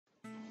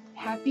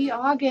Happy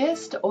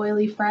August,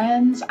 oily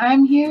friends.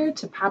 I'm here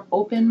to pop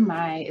open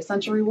my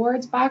Essential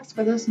Rewards box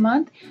for this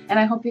month, and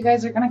I hope you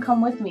guys are going to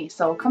come with me,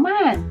 so come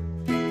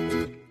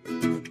on.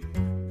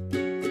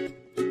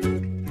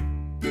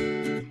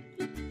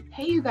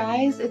 Hey you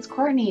guys, it's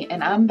Courtney,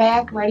 and I'm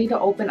back ready to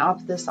open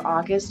up this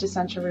August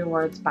Essential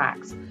Rewards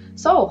box.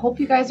 So, hope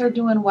you guys are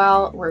doing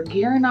well. We're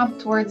gearing up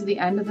towards the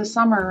end of the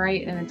summer,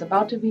 right? And it's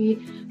about to be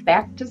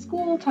back to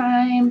school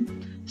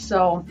time.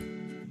 So,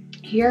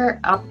 here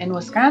up in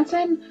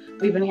Wisconsin,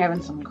 we've been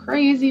having some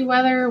crazy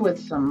weather with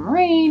some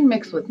rain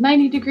mixed with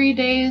 90-degree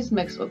days,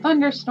 mixed with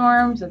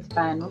thunderstorms. It's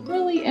been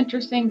really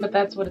interesting, but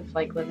that's what it's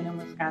like living in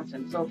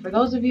Wisconsin. So for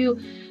those of you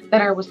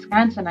that are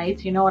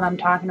Wisconsinites, you know what I'm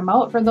talking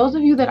about. For those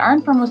of you that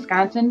aren't from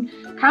Wisconsin,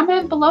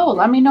 comment below.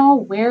 Let me know,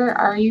 where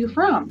are you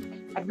from?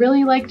 I'd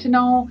really like to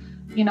know,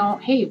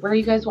 hey, where are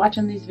you guys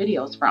watching these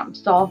videos from?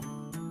 So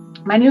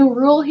my new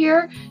rule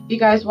here, if you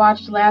guys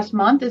watched last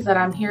month, is that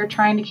I'm here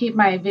trying to keep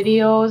my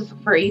videos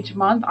for each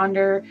month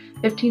under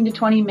 15 to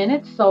 20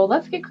 minutes. So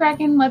let's get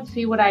cracking. Let's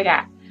see what I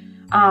got.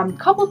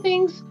 Couple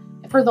things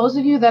for those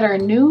of you that are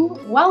new,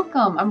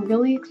 welcome. I'm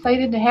really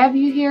excited to have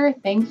you here.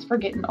 Thanks for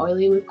getting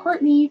oily with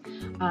Courtney.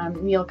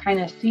 You'll kind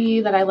of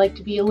see that I like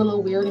to be a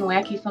little weird and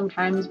wacky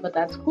sometimes, but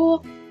that's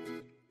cool.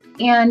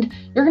 And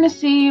you're going to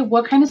see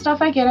what kind of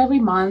stuff I get every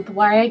month,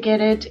 why I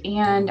get it,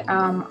 and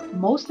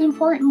most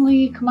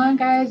importantly, come on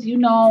guys,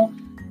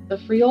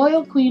 the free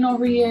oil queen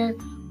over here,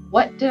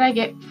 what did I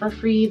get for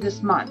free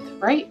this month,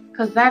 right?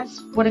 Because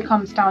that's what it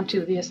comes down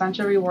to. The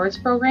Essential Rewards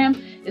program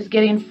is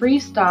getting free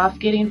stuff,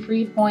 getting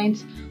free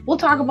points. We'll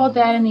talk about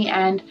that in the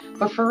end,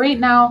 but for right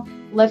now,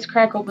 let's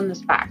crack open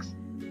this box.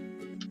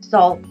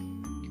 So,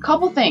 a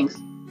couple things.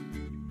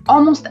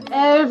 Almost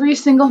every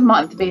single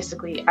month,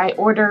 basically, I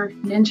order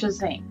Ninja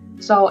Zing.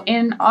 So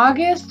in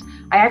August,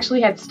 I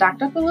actually had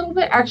stocked up a little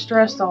bit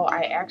extra, so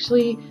I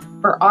actually,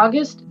 for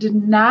August, did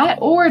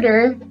not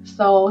order.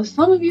 So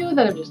some of you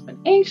that have just been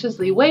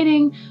anxiously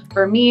waiting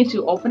for me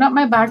to open up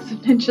my box of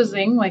Ninja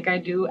Zing like I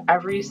do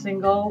every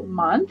single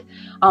month.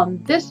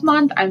 This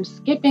month, I'm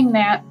skipping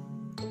that,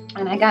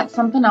 and I got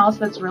something else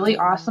that's really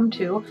awesome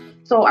too.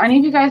 So any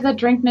of you guys that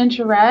drink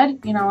Ninja Red,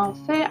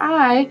 say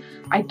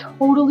I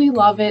totally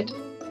love it.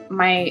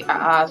 My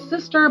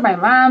sister, my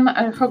mom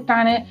are hooked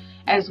on it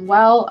as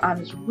well.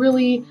 It's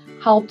really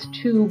helped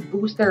to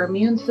boost their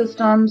immune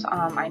systems.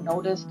 I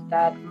noticed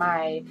that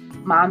my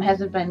mom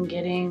hasn't been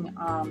getting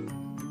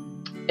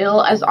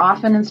ill as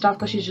often and stuff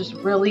because she's just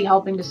really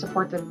helping to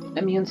support the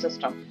immune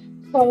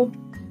system. So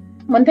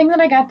one thing that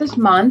I got this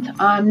month,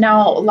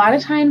 now a lot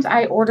of times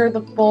I order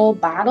the full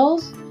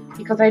bottles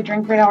because I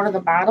drink right out of the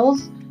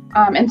bottles.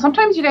 And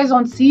sometimes you guys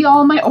don't see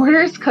all my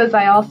orders because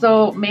I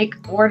also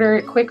make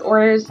quick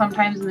orders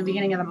sometimes in the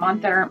beginning of the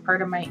month that aren't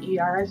part of my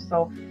ER.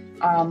 So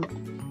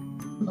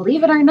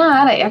believe it or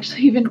not, I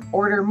actually even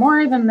order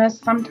more than this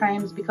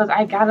sometimes because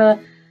I gotta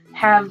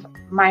have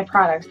my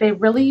products. They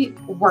really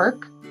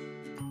work.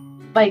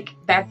 Like,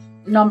 that's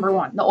number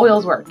one. The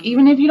oils work.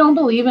 Even if you don't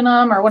believe in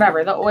them or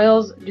whatever, the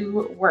oils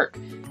do work.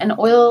 And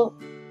oil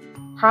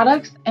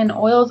products and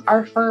oils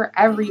are for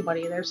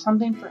everybody. There's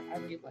something for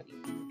everybody.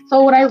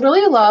 So what I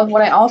really love,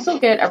 what I also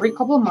get every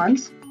couple of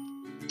months,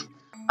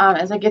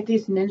 is I get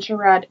these Ninja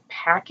Red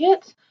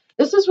packets.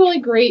 This is really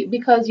great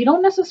because you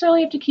don't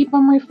necessarily have to keep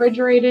them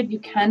refrigerated. You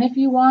can if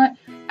you want.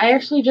 I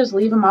actually just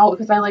leave them out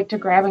because I like to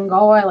grab and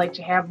go. I like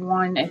to have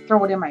one and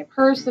throw it in my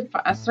purse if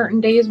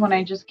certain days when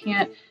I just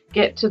can't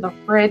get to the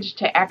fridge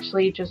to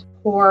actually just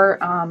pour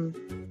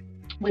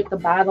with the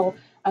bottle.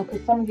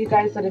 Because some of you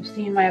guys that have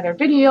seen my other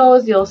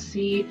videos, you'll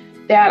see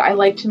that I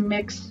like to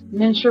mix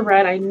Ninja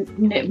Red. I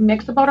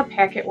mix about a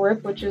packet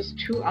worth, which is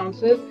 2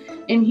 ounces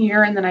in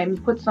here, and then I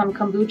put some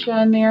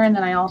kombucha in there, and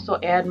then I also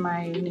add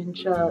my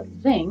Ninja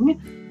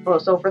Zing.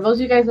 So for those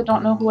of you guys that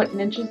don't know what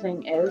Ninja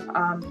Zing is,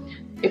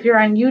 if you're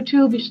on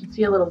YouTube, you should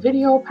see a little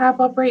video pop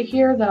up right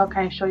here that'll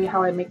kind of show you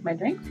how I make my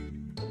drinks.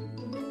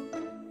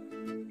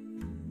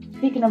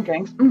 Speaking of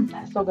drinks,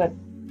 that's so good.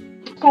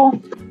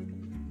 So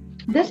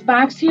this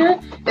box here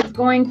is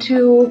going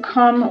to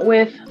come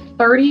with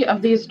 30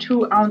 of these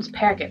 2-ounce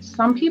packets.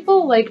 Some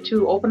people like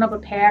to open up a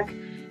pack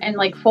and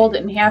like fold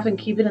it in half and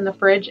keep it in the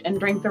fridge and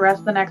drink the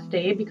rest the next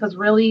day because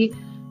really,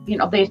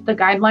 the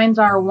guidelines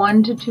are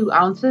 1 to 2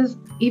 ounces.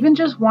 Even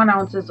just 1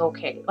 ounce is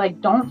okay.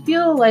 Like, don't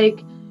feel like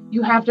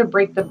you have to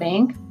break the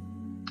bank.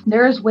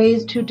 There's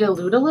ways to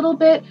dilute a little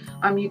bit.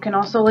 You can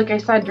also, like I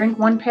said, drink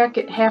one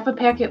packet, half a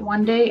packet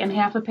one day and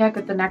half a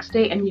packet the next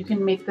day, and you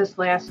can make this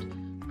last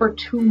for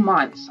 2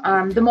 months.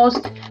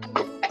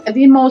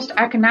 The most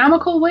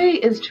economical way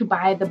is to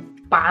buy the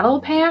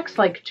bottle packs,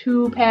 like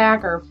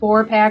 2-pack or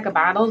 4-pack of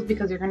bottles,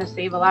 because you're going to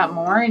save a lot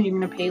more and you're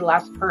going to pay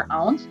less per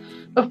ounce.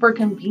 But for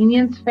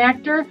convenience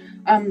factor,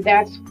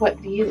 that's what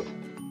these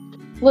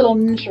little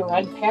Ninja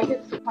Red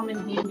packets come in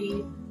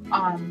handy,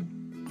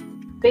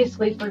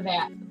 basically for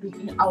that,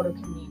 out of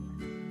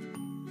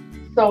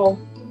convenience. So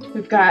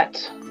we've got,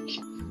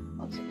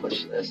 let's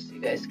push this so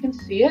you guys can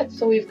see it.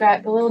 So we've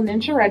got the little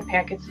Ninja Red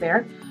packets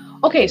there.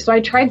 Okay, so I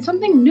tried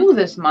something new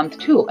this month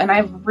too, and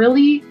I've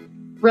really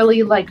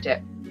liked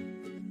it.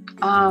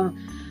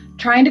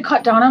 Trying to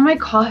cut down on my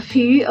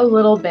coffee a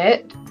little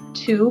bit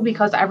too,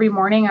 because every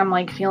morning I'm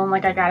like feeling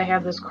like I gotta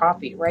have this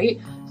coffee, right?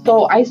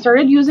 So I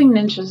started using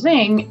Ninja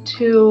Zing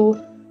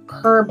to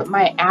curb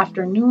my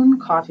afternoon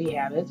coffee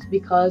habits,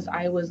 because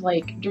I was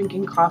like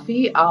drinking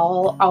coffee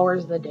all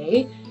hours of the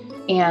day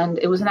and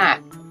it was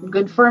not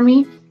good for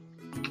me.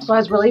 So I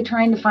was really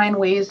trying to find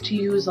ways to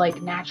use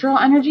like natural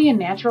energy and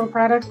natural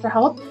products to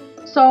help.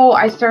 So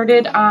I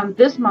started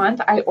this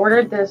month, I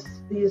ordered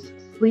these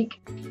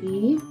sleek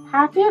tea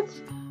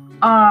packets.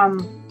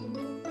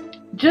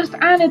 Just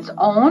on its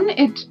own,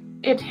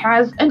 it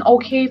has an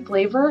okay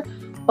flavor,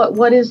 but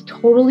what is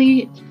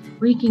totally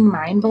freaking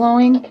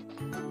mind-blowing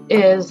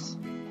is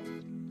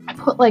I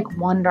put like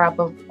 1 drop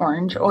of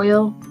orange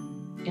oil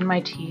in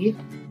my tea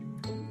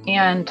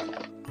and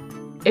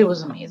it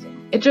was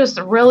amazing. It just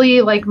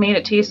really like made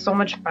it taste so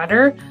much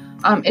better.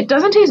 It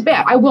doesn't taste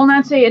bad. I will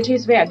not say it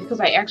tastes bad, because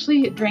I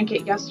actually drank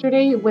it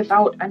yesterday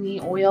without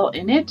any oil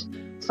in it.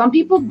 Some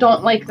people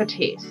don't like the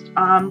taste,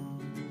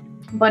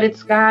 but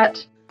it's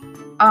got,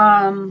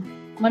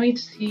 let me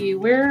see,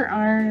 where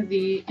are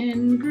the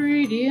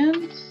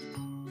ingredients?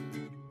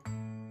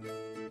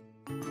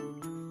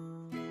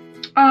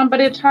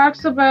 But it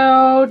talks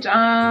about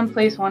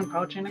place 1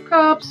 pouch in a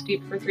cup,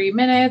 steep for 3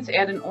 minutes,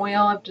 add an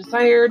oil if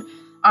desired.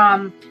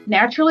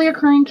 Naturally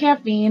occurring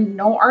caffeine,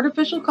 no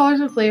artificial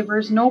colors or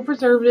flavors, no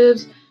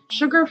preservatives,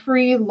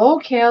 sugar-free, low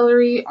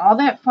calorie, all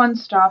that fun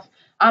stuff.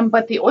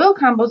 But the oil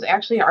combos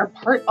actually are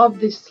part of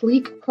the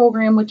Sleek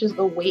program, which is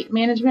the weight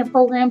management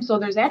program. So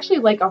there's actually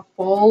like a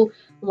full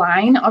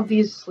line of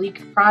these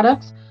Sleek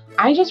products.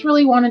 I just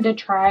really wanted to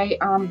try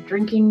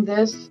drinking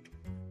this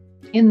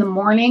in the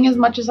morning as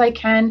much as I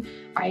can.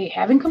 I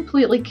haven't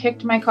completely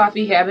kicked my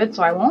coffee habit,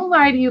 so I won't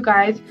lie to you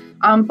guys.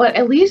 But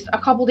at least a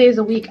couple days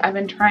a week, I've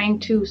been trying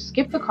to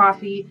skip the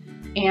coffee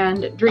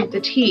and drink the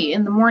tea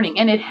in the morning.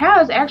 And it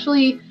has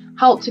actually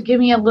helped to give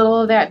me a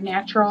little of that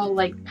natural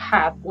like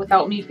pep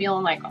without me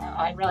feeling like, oh,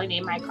 I really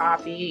need my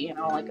coffee, you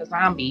know, like a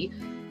zombie.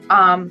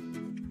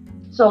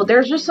 So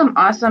there's just some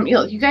awesome,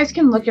 you guys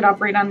can look it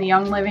up right on the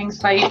Young Living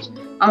site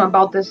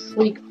about this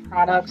Sleek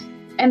products.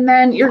 And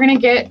then you're going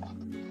to get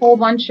a whole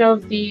bunch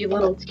of the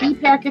little tea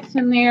packets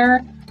in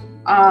there.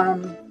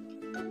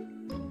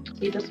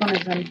 See, this one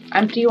is an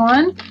empty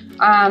one.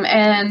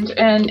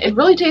 And it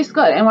really tastes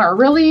good. And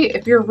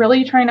if you're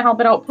really trying to help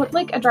it out, put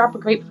like a drop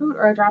of grapefruit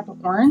or a drop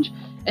of orange.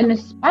 And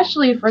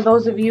especially for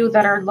those of you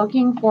that are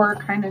looking for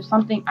kind of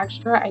something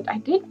extra, I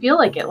did feel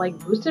like it like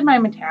boosted my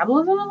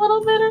metabolism a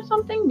little bit or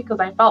something, because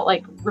I felt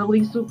like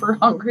really super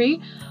hungry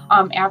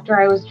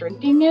after I was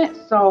drinking it.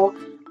 So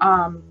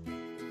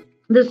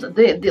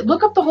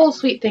look up the whole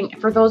sweet thing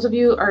for those of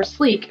you, or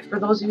Sleek, for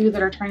those of you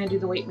that are trying to do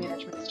the weight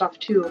management stuff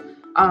too.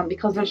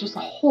 Because there's just a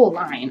whole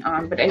line.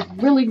 But I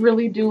really,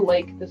 really do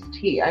like this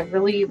tea. I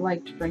really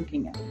liked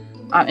drinking it.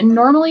 And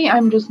normally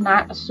I'm just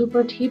not a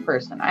super tea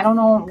person. I don't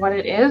know what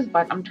it is,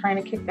 but I'm trying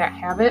to kick that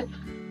habit.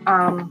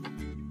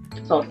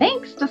 So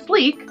thanks to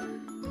Sleek.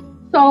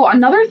 So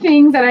another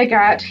thing that I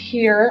got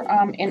here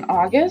in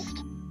August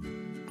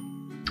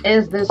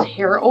is this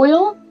hair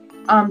oil.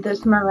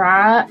 This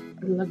Mara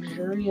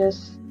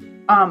lustrous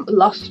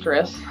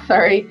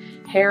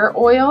hair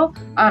oil.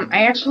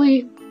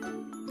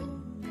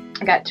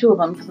 I got 2 of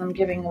them because I'm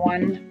giving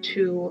one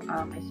to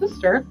my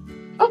sister.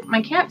 Oh,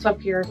 my cat's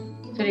up here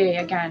today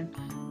again.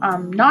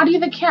 Naughty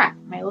the cat,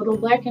 my little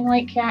black and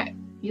white cat.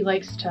 He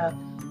likes to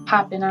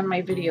pop in on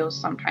my videos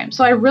sometimes.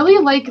 So I really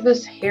like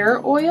this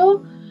hair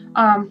oil.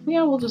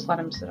 Yeah, we'll just let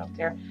him sit up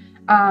there.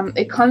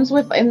 It comes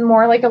with in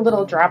more like a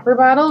little dropper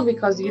bottle,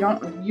 because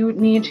you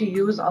need to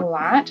use a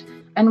lot.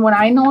 And what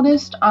I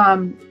noticed,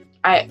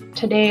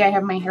 today I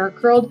have my hair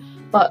curled,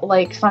 but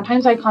like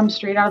sometimes I come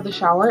straight out of the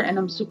shower and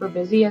I'm super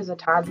busy as a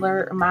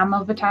mom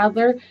of a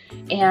toddler,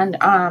 and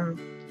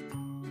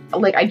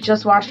like I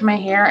just washed my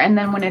hair, and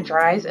then when it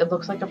dries, it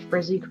looks like a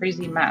frizzy,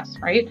 crazy mess,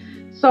 right?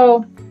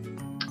 So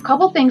a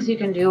couple things you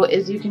can do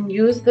is you can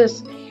use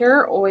this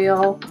hair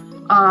oil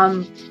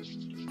on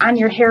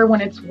your hair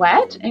when it's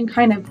wet and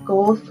kind of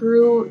go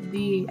through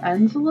the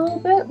ends a little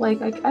bit.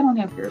 Like I don't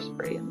have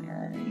hairspray in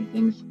there or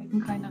anything, so I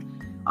can kind of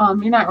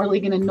you're not really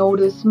going to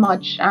notice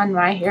much on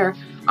my hair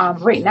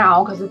right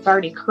now because it's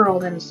already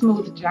curled and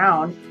smoothed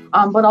down.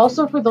 But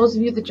also for those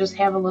of you that just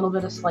have a little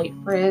bit of slight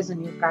frizz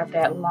and you've got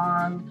that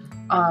long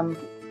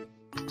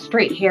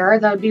straight hair,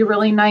 that would be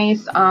really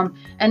nice.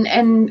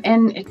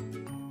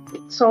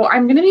 So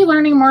I'm going to be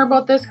learning more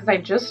about this because I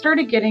just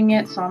started getting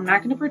it, so I'm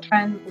not going to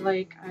pretend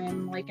like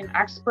I'm like an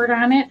expert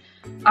on it.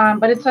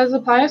 But it says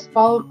apply a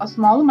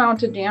small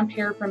amount of damp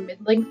hair from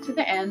mid-length to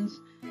the ends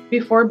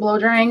before blow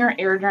drying or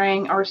air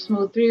drying, or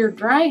smooth through your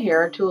dry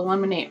hair to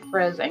eliminate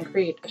frizz and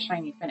create a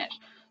shiny finish.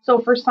 So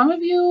for some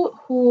of you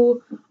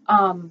who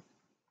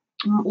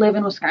live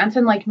in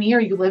Wisconsin like me, or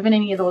you live in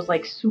any of those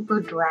like super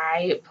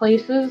dry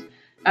places,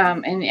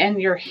 and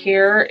your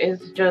hair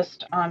is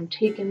just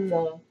taking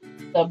the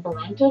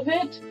brunt of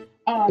it,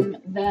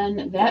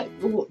 then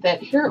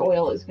that hair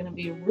oil is going to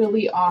be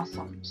really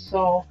awesome.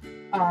 So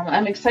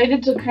I'm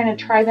excited to kind of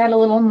try that a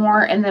little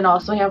more, and then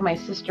also have my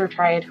sister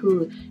try it,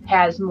 who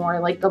has more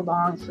like the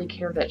long sleek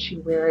hair that she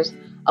wears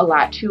a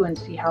lot too, and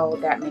see how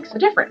that makes a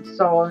difference.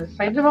 So I'm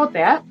excited about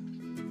that.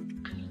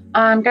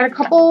 Got a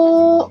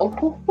couple.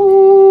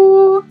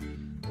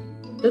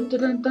 Dun, dun,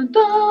 dun, dun,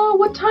 dun.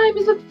 What time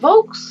is it,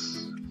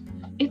 folks?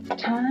 It's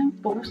time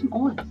for some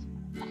oils.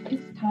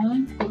 It's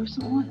time for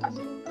some oils.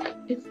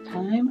 It's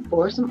time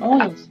for some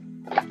oils.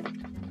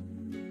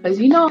 Because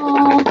you know,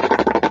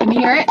 can you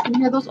hear it? Can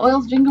you hear those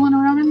oils jingling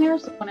around in there?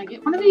 So when I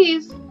get one of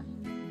these,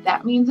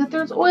 that means that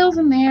there's oils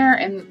in there,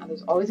 and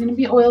there's always going to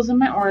be oils in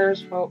my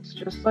orders, folks,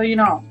 just so you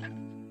know.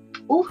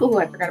 Ooh,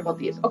 I forgot about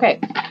these. Okay,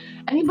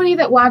 anybody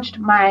that watched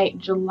my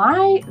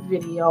July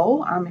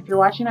video, if you're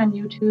watching on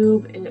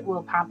YouTube, it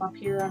will pop up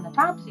here on the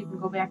top, so you can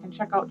go back and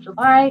check out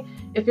July.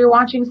 If you're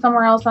watching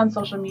somewhere else on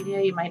social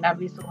media, you might not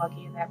be so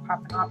lucky in that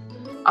popping up,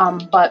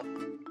 but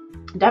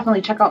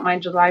definitely check out my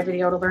July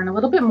video to learn a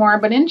little bit more.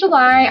 But in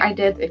July, I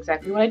did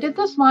exactly what I did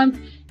this month,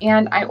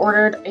 and I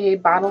ordered a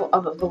bottle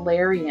of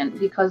valerian,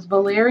 because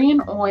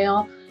valerian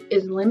oil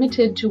is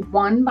limited to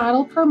 1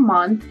 bottle per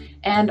month,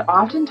 and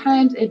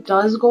oftentimes it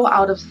does go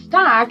out of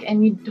stock,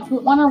 and you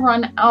don't want to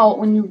run out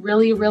when you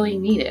really, really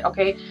need it.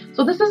 Okay,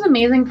 so this is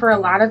amazing for a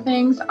lot of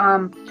things,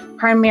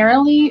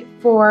 primarily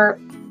for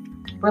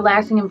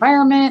relaxing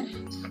environment,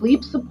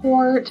 sleep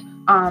support.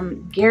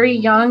 Gary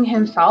Young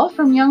himself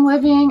from Young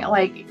Living,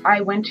 like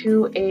I went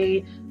to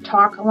a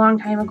talk a long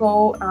time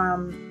ago,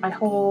 a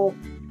whole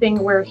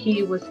thing where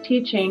he was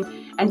teaching,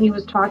 and he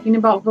was talking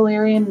about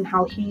valerian and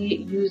how he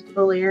used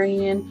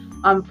valerian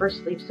for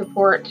sleep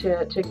support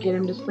to get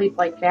him to sleep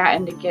like that,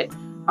 and to get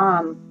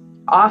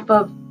off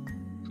of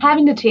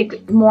having to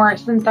take more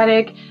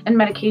synthetic and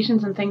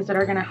medications and things that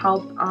are going to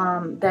help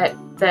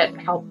that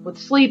help with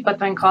sleep, but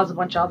then cause a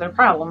bunch of other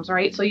problems,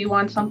 right? So you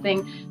want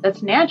something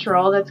that's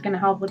natural, that's going to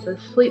help with the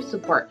sleep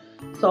support.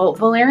 So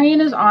valerian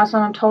is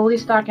awesome. I'm totally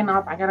stocking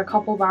up. I got a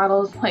couple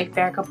bottles like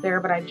back up there,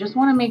 but I just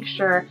want to make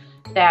sure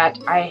that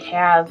I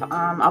have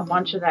a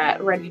bunch of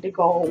that ready to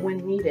go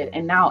when needed.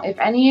 And now, if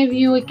any of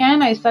you,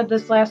 again, I said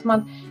this last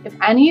month, if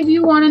any of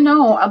you want to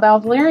know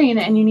about valerian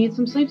and you need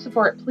some sleep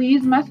support,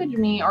 please message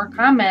me or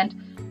comment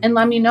and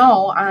let me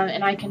know,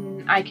 and I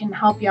can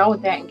help you out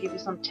with that and give you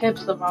some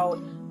tips about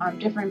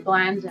different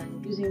blends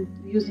and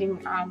using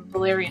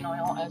valerian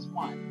oil as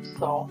one.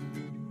 So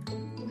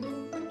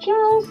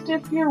just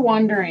if you're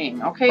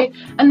wondering, okay.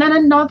 And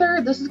then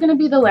this is going to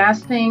be the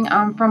last thing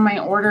from my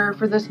order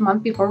for this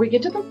month before we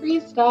get to the free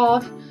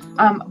stuff.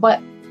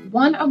 But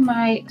one of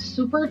my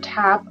super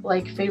top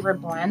like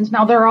favorite blends.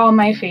 Now they're all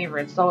my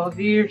favorites. So if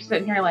you're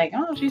sitting here like,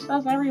 oh, she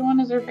says everyone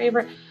is her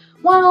favorite.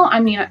 Well, I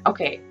mean,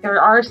 okay,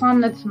 there are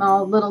some that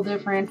smell a little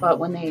different, but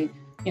when they,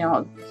 you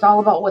know, it's all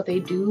about what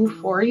they do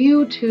for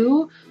you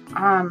too.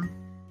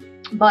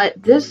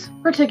 But this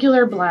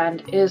particular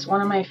blend is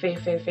one of my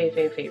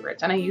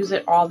favorites, and I use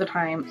it all the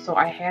time, so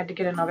I had to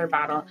get another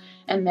bottle,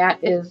 and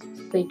that is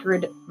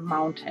Sacred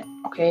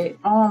Mountain. Okay,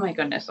 oh my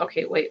goodness.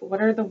 Okay, wait,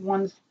 what are the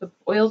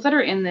oils that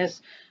are in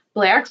this?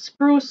 Black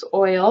spruce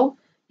oil,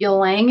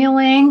 ylang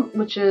ylang,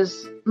 which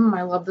is,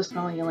 I love the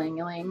smell of ylang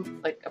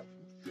ylang, like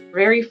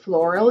very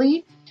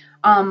florally,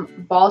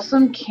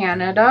 balsam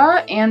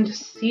Canada, and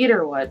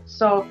cedarwood.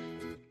 So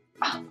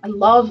I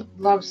love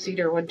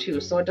cedarwood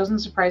too, so it doesn't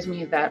surprise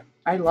me that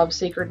I love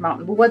Sacred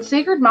Mountain. But what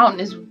Sacred Mountain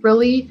is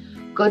really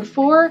good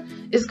for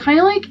is kind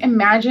of like,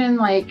 imagine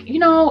like, you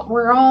know,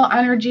 we're all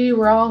energy,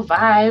 we're all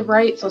vibe,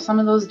 right? So some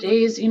of those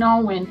days, you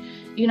know, when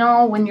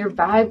your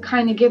vibe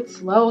kind of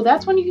gets low,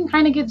 that's when you can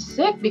kind of get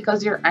sick,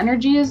 because your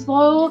energy is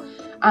low,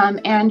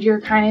 and you're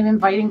kind of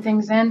inviting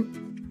things in.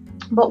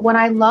 But what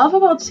I love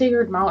about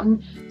Sacred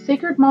Mountain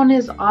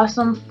is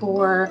awesome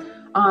for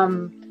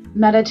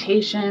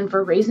meditation,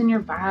 for raising your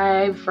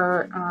vibe,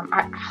 for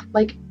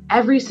like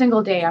every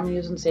single day I'm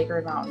using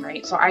Sacred Mountain,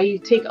 right? So I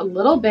take a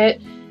little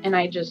bit and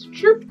I just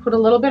put a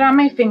little bit on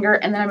my finger,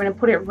 and then I'm going to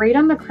put it right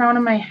on the crown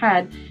of my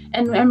head,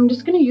 and I'm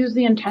just going to use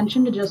the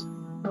intention to just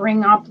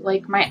bring up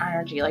like my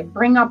energy, like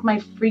bring up my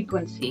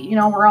frequency. You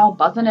know, we're all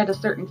buzzing at a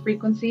certain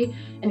frequency,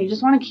 and you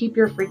just want to keep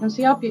your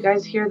frequency up. You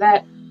guys hear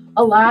that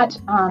a lot,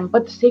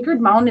 but the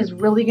Sacred Mountain is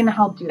really going to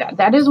help do that.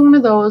 That is one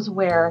of those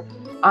where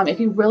if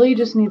you really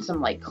just need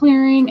some like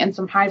clearing and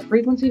some high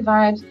frequency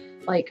vibes,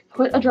 like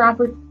put a drop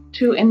or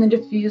two in the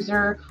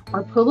diffuser,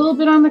 or put a little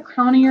bit on the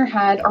crown of your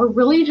head, or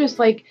really just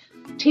like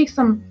take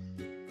some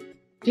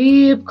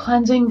deep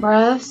cleansing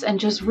breaths and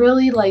just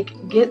really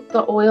like get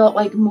the oil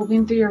like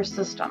moving through your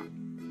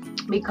system,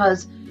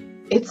 because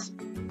it's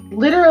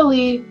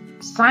literally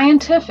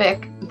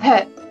scientific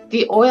that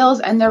the oils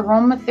and the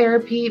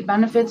aromatherapy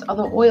benefits of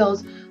the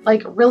oils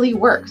like really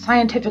work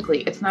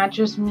scientifically. It's not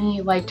just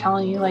me like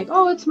telling you like,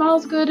 oh, it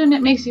smells good and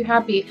it makes you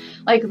happy.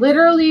 Like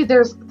literally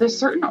there's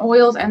certain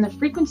oils, and the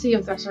frequency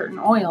of the certain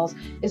oils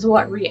is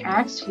what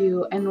reacts to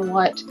you, and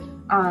what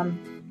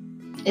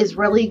is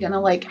really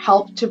gonna like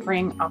help to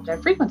bring up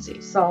that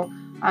frequency. So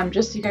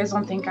just so you guys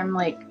don't think I'm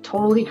like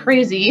totally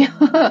crazy,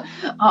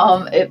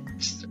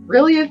 it's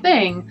really a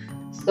thing.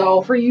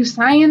 So for you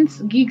science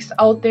geeks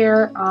out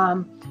there,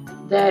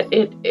 that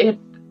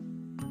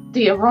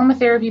the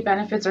aromatherapy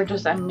benefits are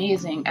just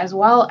amazing, as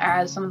well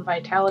as some of the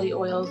vitality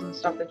oils and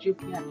stuff that you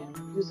can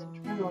use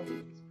internally.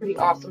 It's pretty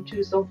awesome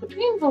too. So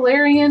between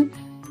valerian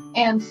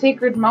and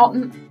Sacred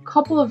Mountain, a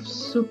couple of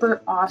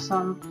super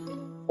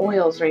awesome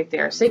oils right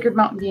there. Sacred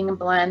Mountain being a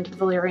blend,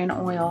 valerian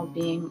oil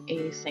being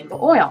a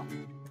single oil.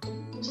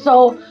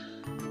 So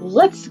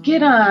let's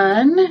get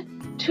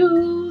on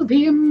to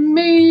the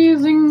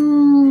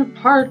amazing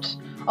part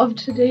of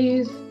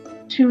today's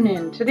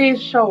tune-in,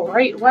 today's show,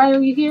 right? Why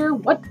are you here?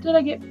 What did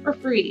I get for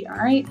free? All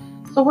right,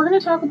 so we're going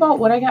to talk about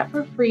what I got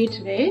for free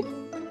today.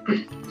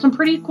 Some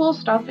pretty cool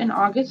stuff in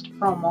August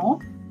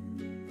promo.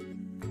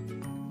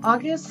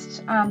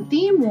 August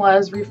theme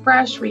was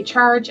refresh,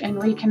 recharge, and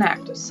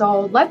reconnect.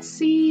 So let's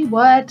see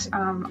what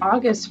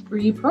August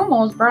free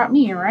promos brought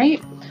me,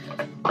 right?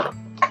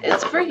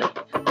 It's free.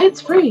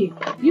 It's free.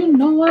 You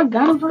know I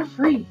got them for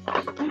free.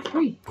 They're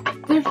free.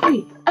 They're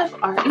free.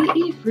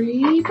 F-R-E-E,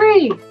 free,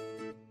 free.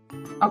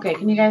 Okay,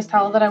 can you guys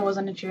tell that I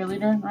wasn't a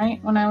cheerleader,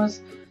 right? When I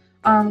was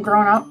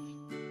growing up.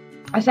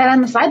 I sat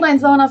on the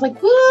sidelines though and I was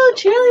like, woo,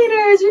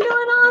 cheerleaders, you're doing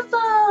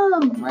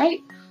awesome, right?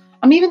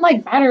 I'm even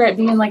like better at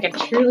being like a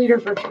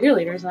cheerleader for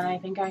cheerleaders than I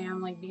think I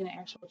am like being an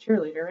actual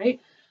cheerleader, right?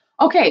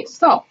 Okay,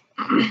 so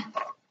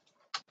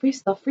free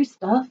stuff, free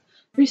stuff.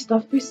 Free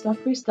stuff, free stuff,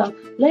 free stuff.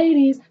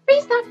 Ladies,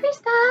 free stuff, free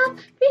stuff.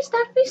 Free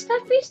stuff, free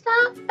stuff, free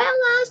stuff.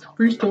 Fellas,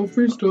 free stuff,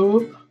 free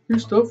stuff. Free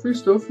stuff, free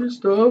stuff, free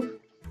stuff.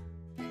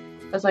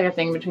 That's like a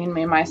thing between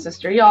me and my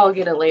sister. Y'all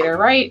get it later,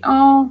 right?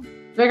 Oh,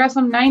 do I got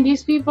some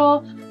 90s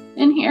people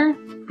in here?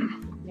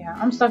 Yeah,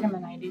 I'm stuck in the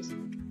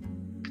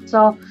 90s. So,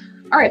 all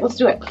right, let's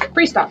do it.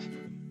 Free stuff.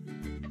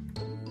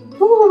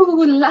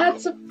 Ooh,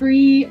 lots of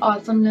free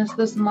awesomeness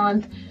this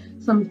month.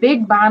 Some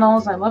big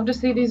bottles. I love to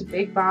see these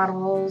big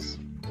bottles.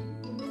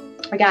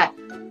 I got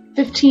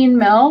 15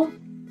 ml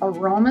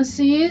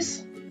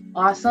Aromaseas.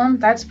 Awesome.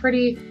 That's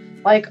pretty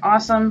like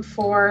awesome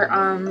for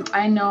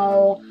I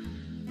know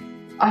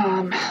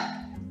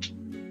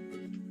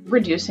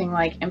reducing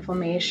like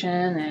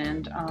inflammation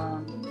and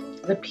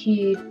the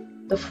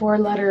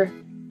 4-letter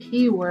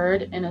P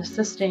word and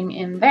assisting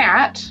in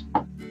that.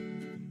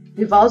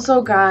 We've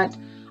also got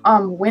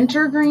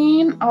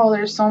wintergreen. Oh,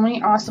 there's so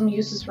many awesome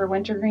uses for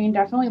wintergreen.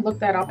 Definitely look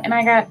that up. And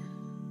I got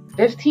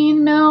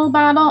 15 ml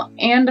bottle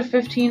and a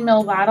 15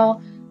 ml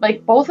bottle.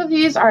 Like both of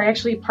these are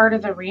actually part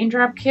of the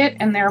raindrop kit,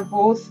 and they're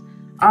both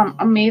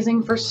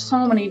amazing for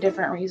so many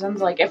different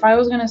reasons. Like if I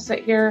was gonna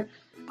sit here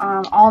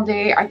all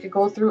day, I could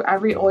go through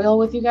every oil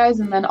with you guys,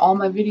 and then all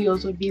my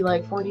videos would be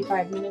like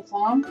 45 minutes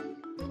long.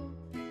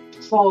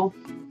 So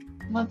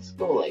let's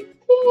go like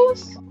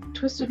this.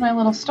 Twisted my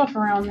little stuff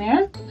around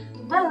there.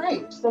 All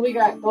right, so we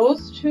got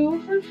those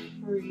two for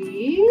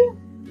free.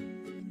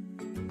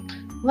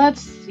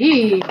 Let's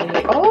see.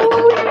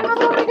 Oh,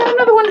 we got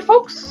another one,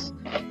 folks.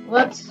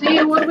 Let's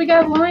see what we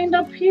got lined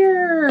up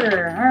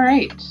here. All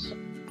right.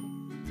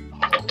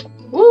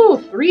 Ooh,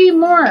 3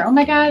 more. Oh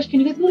my gosh, can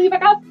you guys believe I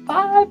got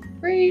 5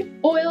 free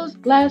oils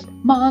last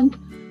month?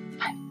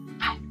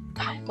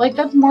 5. Like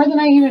that's more than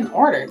I even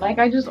ordered. Like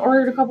I just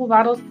ordered a couple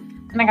bottles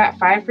and I got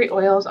 5 free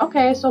oils.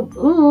 Okay, so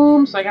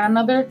boom. So I got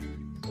another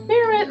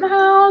spearmint in the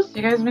house.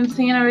 You guys have been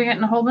seeing I've been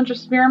getting a whole bunch of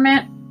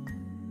spearmint.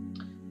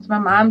 It's my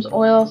mom's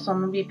oil, so I'm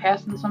going to be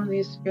passing some of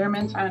these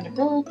spearmints on to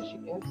her because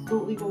she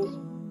absolutely goes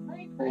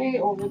cray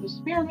over the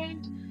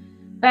spearmint.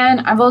 Then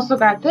I've also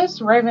got this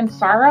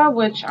Ravensara,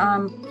 which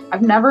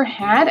I've never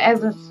had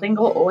as a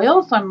single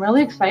oil, so I'm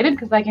really excited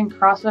because I can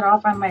cross it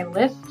off on my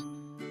list.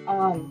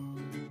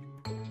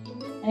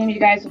 Any of you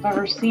guys have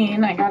ever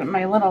seen, I got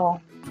my little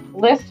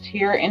list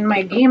here in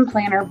my game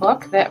planner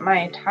book that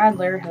my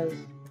toddler has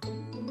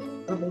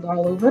scribbled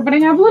all over, but I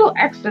have little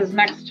X's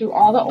next to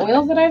all the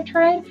oils that I've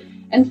tried.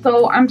 And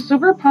so I'm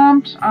super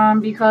pumped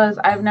because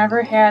I've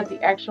never had the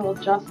actual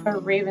just the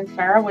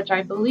Ravensara, which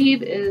I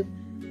believe is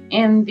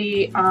in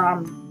the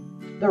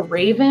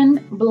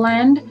Raven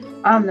blend.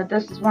 That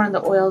this is one of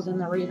the oils in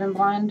the Raven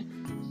blend.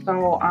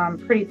 So I'm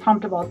pretty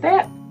pumped about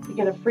that. You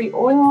get a free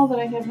oil that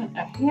I haven't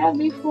had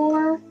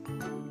before.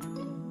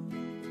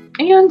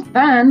 And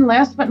then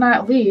last but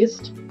not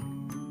least,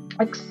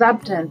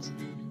 acceptance.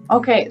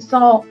 Okay,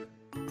 so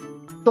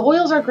the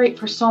oils are great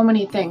for so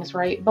many things,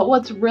 right? But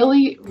what's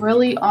really,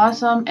 really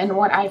awesome and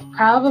what I've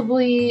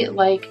probably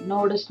like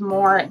noticed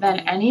more than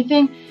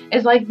anything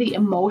is like the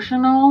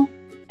emotional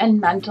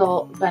and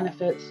mental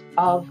benefits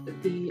of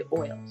the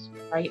oils,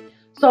 right?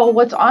 So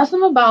what's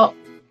awesome about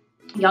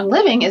Young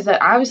Living is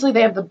that obviously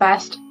they have the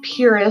best,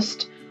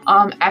 purest,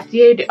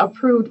 FDA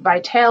approved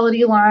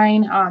vitality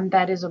line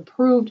that is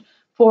approved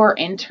for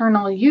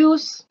internal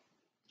use.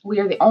 We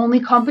are the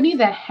only company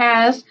that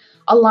has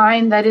a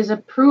line that is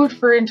approved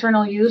for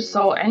internal use.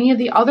 So any of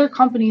the other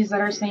companies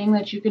that are saying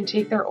that you can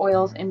take their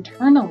oils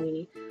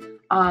internally,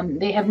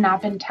 they have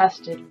not been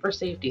tested for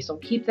safety. So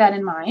keep that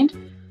in mind.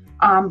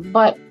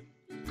 But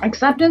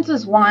acceptance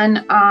is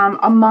one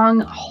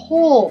among a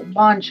whole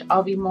bunch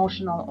of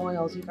emotional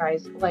oils, you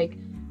guys. Like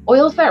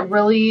oils that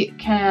really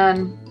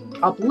can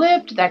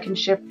uplift, that can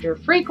shift your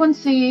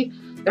frequency.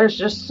 There's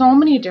just so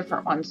many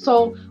different ones.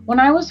 So when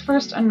I was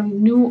first a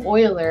new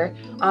oiler,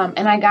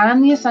 and I got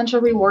on the Essential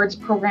Rewards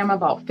program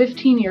about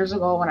 15 years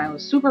ago when I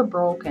was super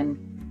broke and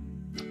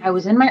I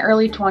was in my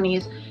early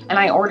 20s, and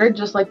I ordered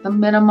just like the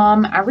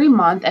minimum every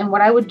month. And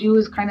what I would do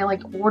is kind of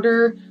like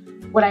order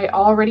what I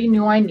already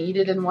knew I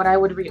needed and what I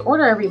would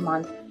reorder every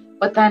month.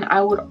 But then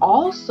I would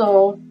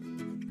also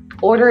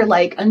order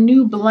like a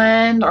new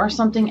blend or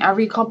something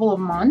every couple of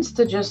months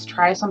to just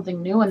try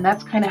something new. And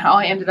that's kind of how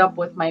I ended up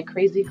with my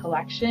crazy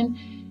collection,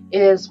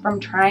 is from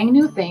trying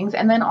new things.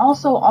 And then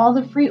also all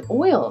the free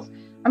oils.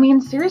 I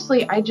mean,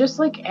 seriously, I just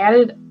like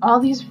added all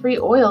these free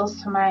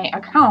oils to my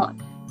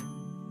account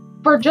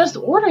for just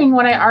ordering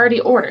what I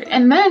already ordered.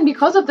 And then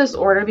because of this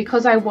order,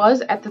 because I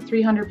was at the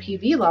 300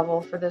 PV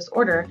level for this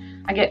order,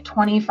 I get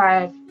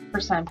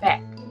 25%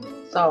 back.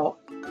 So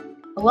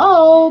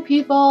hello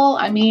people,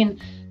 I mean,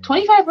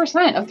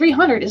 25% of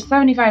 300 is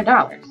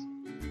 $75.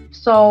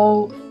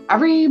 So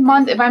every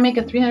month, if I make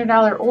a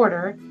 $300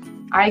 order,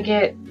 I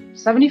get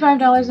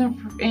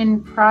 $75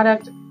 in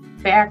product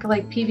back,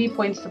 like PV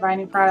points to buy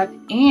new product,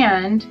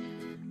 and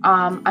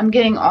I'm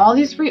getting all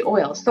these free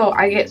oils. So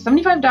I get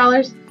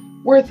 $75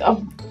 worth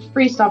of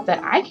free stuff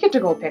that I get to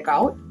go pick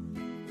out,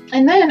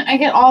 and then I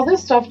get all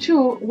this stuff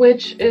too,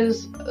 which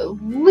is at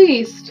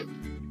least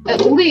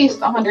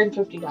 $150.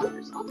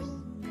 Oops.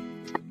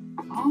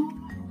 All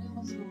my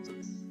oils go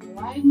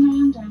sliding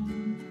on down.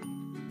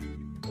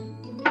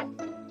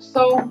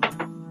 So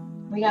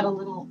we got a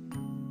little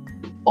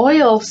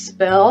oil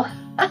spill.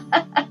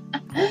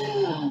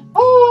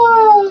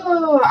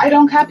 Oh, I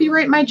don't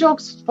copyright my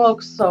jokes,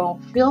 folks, so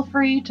feel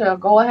free to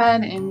go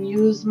ahead and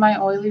use my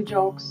oily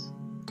jokes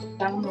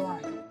down the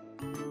line.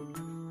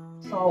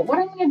 So what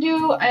I'm going to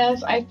do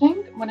is, I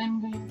think what I'm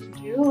going to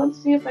do,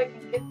 let's see if I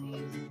can get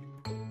these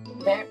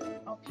back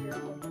up here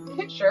with a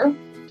picture,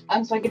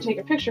 so I can take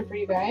a picture for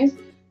you guys.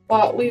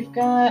 But we've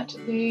got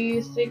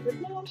the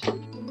sacred note.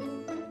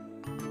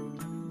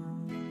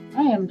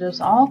 I am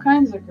just all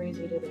kinds of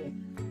crazy today.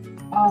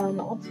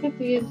 Let's get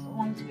these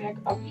ones back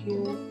up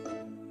here.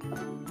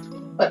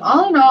 But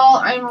all in all,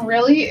 I'm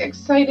really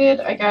excited.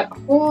 I got a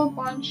whole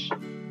bunch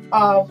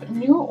of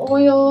new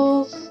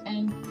oils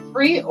and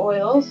free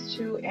oils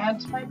to add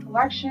to my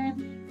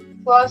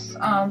collection, plus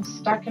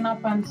stocking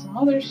up on some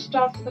other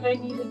stuff that I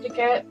needed to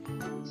get.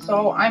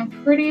 So I'm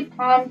pretty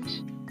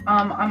pumped.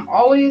 I'm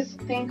always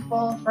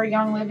thankful for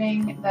Young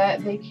Living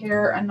that they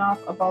care enough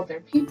about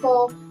their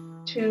people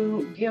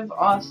to give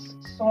us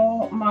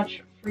so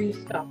much free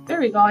stuff. There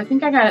we go. I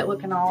think I got it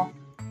looking all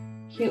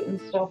cute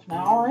and stuff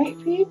now, right,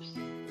 peeps?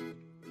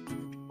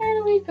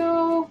 There we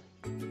go.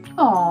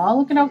 Oh,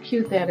 look at how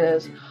cute that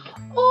is.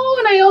 Oh,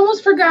 and I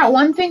almost forgot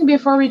one thing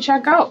before we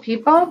check out,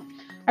 people.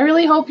 I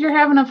really hope you're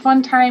having a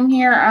fun time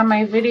here on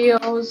my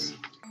videos.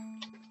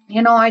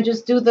 You know, I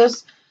just do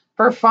this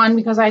for fun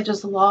because I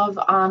just love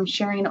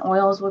sharing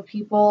oils with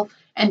people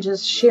and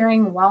just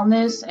sharing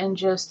wellness and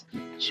just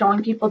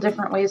showing people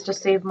different ways to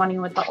save money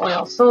with the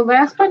oil. So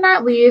last but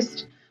not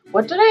least,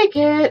 what did I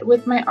get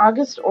with my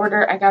August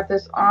order? I got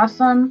this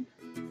awesome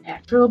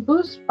Natural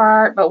Boost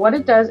bar, but what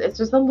it does, it's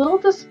just a little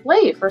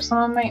display for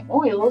some of my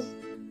oils,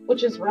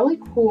 which is really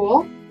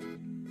cool.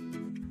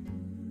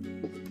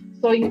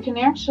 So you can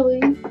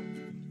actually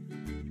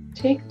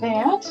take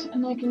that,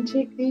 and I can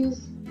take these,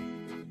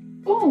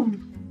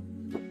 boom,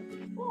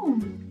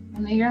 boom,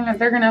 and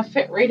they're gonna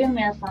fit right in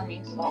there for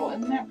me. So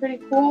isn't that pretty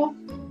cool?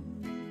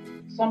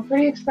 So I'm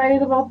pretty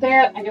excited about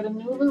that. I got a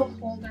new little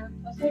folder,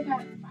 plus I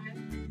got 5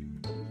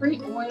 free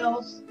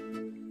oils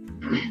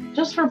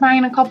just for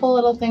buying a couple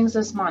little things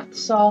this month.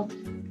 So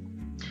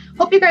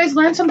hope you guys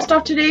learned some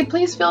stuff today.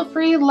 Please feel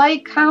free,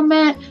 like,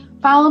 comment,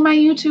 follow my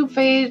YouTube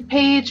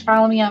page,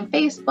 follow me on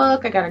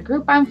Facebook. I got a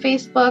group on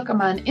Facebook.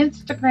 I'm on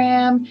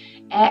Instagram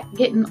at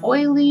Gettin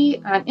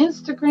Oily on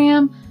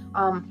Instagram.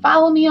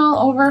 Follow me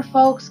all over,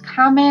 folks.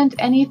 Comment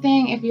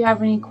anything. If you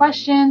have any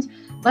questions,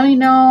 let me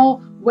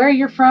know where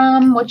you're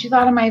from, what you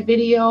thought of my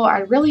video. I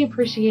really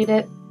appreciate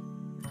it.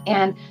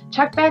 And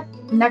check back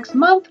next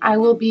month. I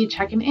will be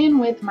checking in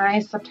with my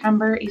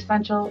September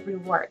Essential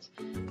Rewards.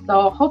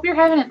 So hope you're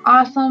having an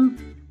awesome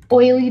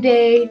oily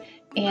day,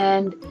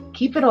 and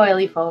keep it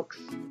oily, folks.